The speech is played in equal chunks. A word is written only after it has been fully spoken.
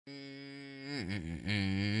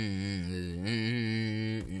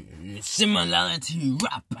Similarity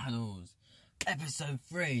rap battles, episode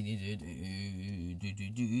 3.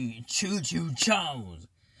 CHOO-CHOO-CHARLES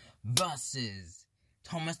versus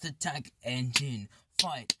Thomas the Tank Engine.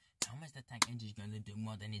 Fight. Thomas the Tank Engine is going to do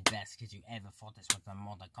more than his best, because you ever thought this was a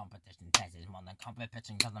modern competition test. It's modern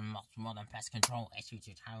competition because I'm modern pest control.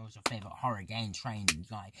 CHOO-CHOO-CHARLES, your favorite horror game train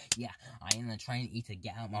guy. Yeah, I am the train eater,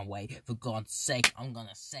 get out my way. For God's sake, I'm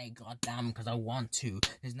gonna say goddamn because I want to.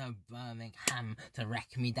 There's no Birmingham to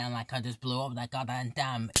wreck me down like I just blew up that goddamn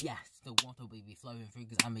dam. Yes, the water will be flowing through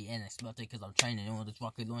because I'm being exploded, because I'm training all these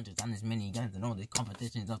rocket launchers and these mini guns and all these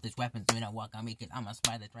competitions of these weapons doing that work. I make it. I'm a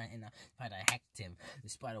spider train and a spider hacked him. The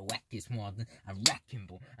spider whack is more than a wrecking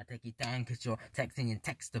ball. I take it down because you're texting and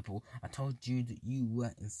textable. I told you that you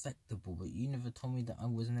were infectable, but you never told me that I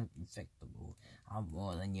wasn't infectable. I'm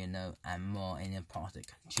more than you know and more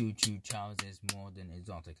empathic. CHOO-CHOO-CHARLES is more than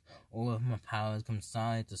exotic. All of my powers come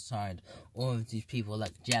side to side. All of these people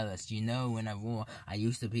like jealous. You know when I roar, I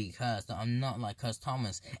used to be cursed. I'm not like Cursed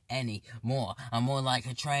Thomas anymore. I'm more like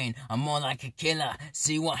a train. I'm more like a killer.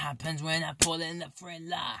 See what happens when I pull in the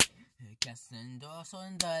thriller. Cassandole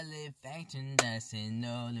sondale faction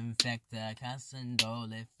Cassandole infecta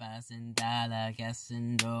Cassandole fascindala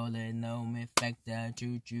Cassandole no infecta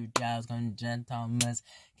CHOO-CHOO-CHARLES conjun Thomas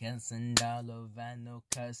Cassandole vano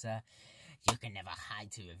cursa. You can never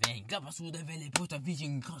hide to event. Gabasu de vele puta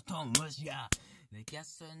vision Thomas, yeah. Le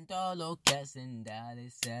Cassandolo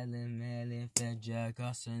Cassandale Salamele Fedja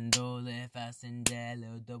Cassandole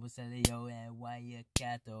fascindalo double celio and wire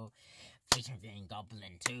cattle. Fishing Green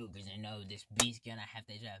Goblin too, cause you know this beast gonna have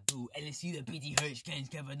deja vu. LSU the BTH games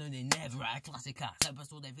covered on the never a classic cast.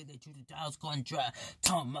 Episode of the CHOO-CHOO-CHARLES contra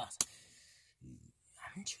Thomas.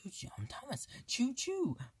 I'm Thomas.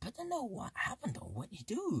 Choo-choo. But I know what happened or what you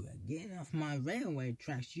do. Get off my railway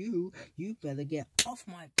tracks, you better get off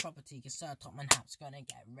my property, cause Sir Topman Hap's gonna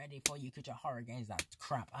get ready for you, cause your horror games that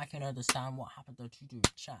crap. I can understand what happened to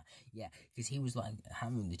CHOO-CHOO-CHAT. Yeah, cause he was like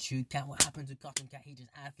having the Chew Cat. What happened to Cotton Cat? He just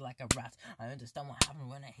acted like a rat. I understand what happened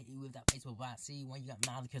when I hit you with that baseball bat. See, when you got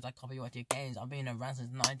mad because I copyright your games. I've been around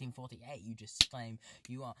since 1948. You just claim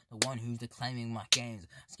you are the one who's declaiming my games.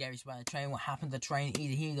 Scary Spider Train. What happened to Train?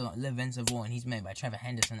 He got Events of War, and he's made by Trevor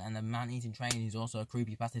Henderson, and the man-eating train is also a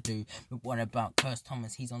creepypasta too. But what about Cursed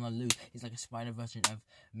Thomas? He's on the loose. He's like a spider version of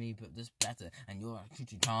me, but just better. And you're a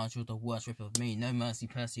CHOO-CHOO-CHARLES, you're the worst rip of me. No mercy,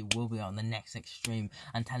 Percy will be on the next extreme.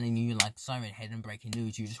 I'm telling you, you're like Siren Head and breaking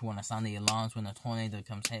news. You just want to sound the alarms when a tornado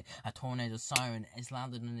comes hit. A tornado siren is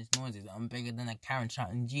louder than its noises. I'm bigger than a Karen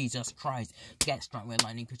shouting, Jesus Christ. Get struck with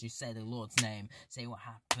lightning because you say the Lord's name. Say what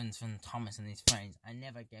happens from Thomas and his friends. I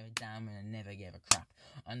never gave a damn and I never gave a crap.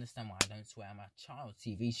 Understand why I don't swear. I'm a child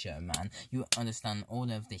TV show, man. You understand all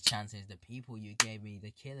of the chances. The people you gave me,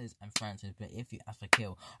 the killers and Francis. But if you ask for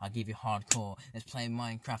kill, I'll give you hardcore. Let's play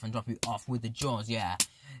Minecraft and drop you off with the jaws, yeah.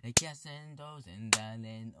 Guessing those and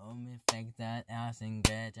darling, effect that ass and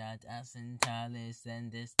get at ass and talis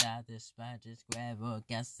and this that dispatch is gravel,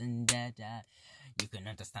 guessing that. You can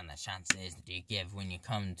understand the chances that you give when you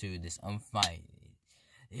come to this fight.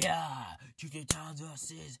 Yeah, CHOO-CHOO-CHARLES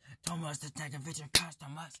versus Thomas the Tank Engine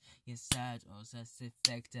Thomas. You said also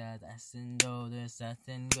affected as in the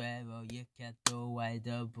certain gravel. You can't do why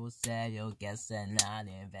double say you'll guess and not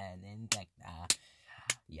even that.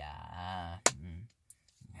 Yeah.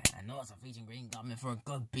 And also featuring Green Goblin for a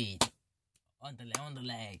good beat.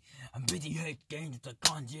 Underlay. I'm busy hate games with the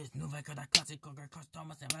conscious. No way could I classic cocker cause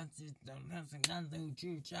Thomas and Francis don't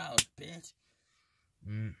CHOO-CHOO-CHARLES, bitch.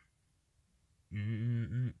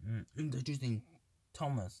 Introducing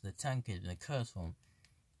Thomas the Tank is the curse form.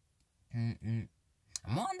 I'm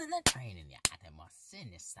on the train in the atom was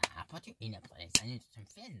sinister. I put you in a place and you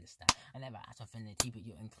just sinister. I never asked affinity, but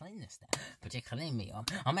you're in cleanester. But you clean me up,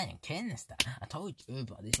 I'm in canister. I told you,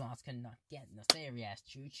 but these bars cannot get no serious.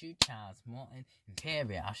 CHOO-CHOO-CHARLES, Morton,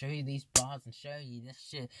 Imperial. I'll show you these bars and show you this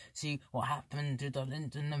shit. See what happened to the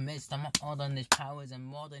lint in the midst. I'm more than these powers and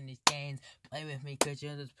more than these gains. Play with me, cause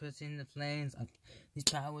you're just pushing the flames. These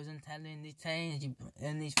powers and telling these tales.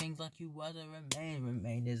 And these things like you was or remain.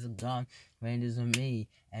 Remainders are gone, remainders of me.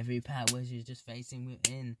 Every power is just facing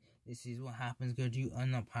within. This is what happens, cause you are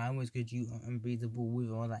not powers, cause you are unbeatable with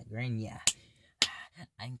all that grain, yeah.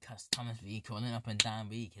 And cuss Thomas V calling up and down,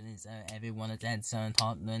 we killing so everyone is dead. Son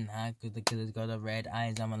Tottenham, how could the killer's got a red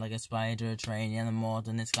eyes? I'm like a spider, a train, and a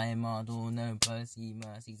modern display model. No Percy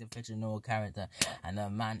Mercy's a fictional character, and a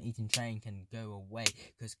man-eating train can go away.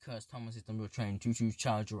 Cause Cuss Thomas is the real train.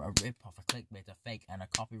 CHOO-CHOO-CHARLES, a rip-off, a clickbait, a fake, and a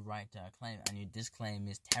copywriter. A claim, and your disclaim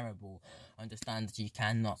is terrible. Understand that you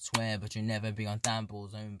cannot swear, but you'll never be on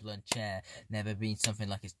Damble's own blood chair. Never been something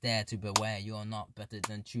like it's there to beware. You're not better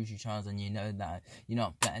than CHOO-CHOO-CHARLES, and you know that. You're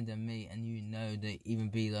not better than me, and you know that even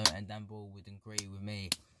Below and Damble would agree with me.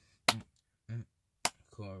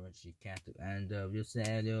 Courage, you cattle, and you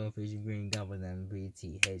said your fishing green government,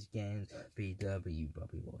 BTH Games, BW,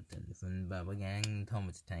 Bobby Walton, from Bubble Gang,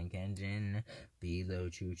 Thomas Tank Engine, Below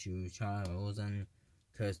CHOO-CHOO-CHARLES, and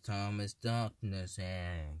Cuss Thomas Darkness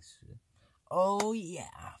X. Oh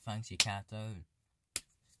yeah, thanks you, Cato.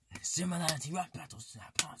 Similarity Rap Battles,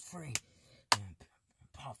 Part 3,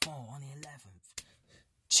 Part 4 on the 11th.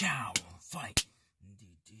 Ciao, fight.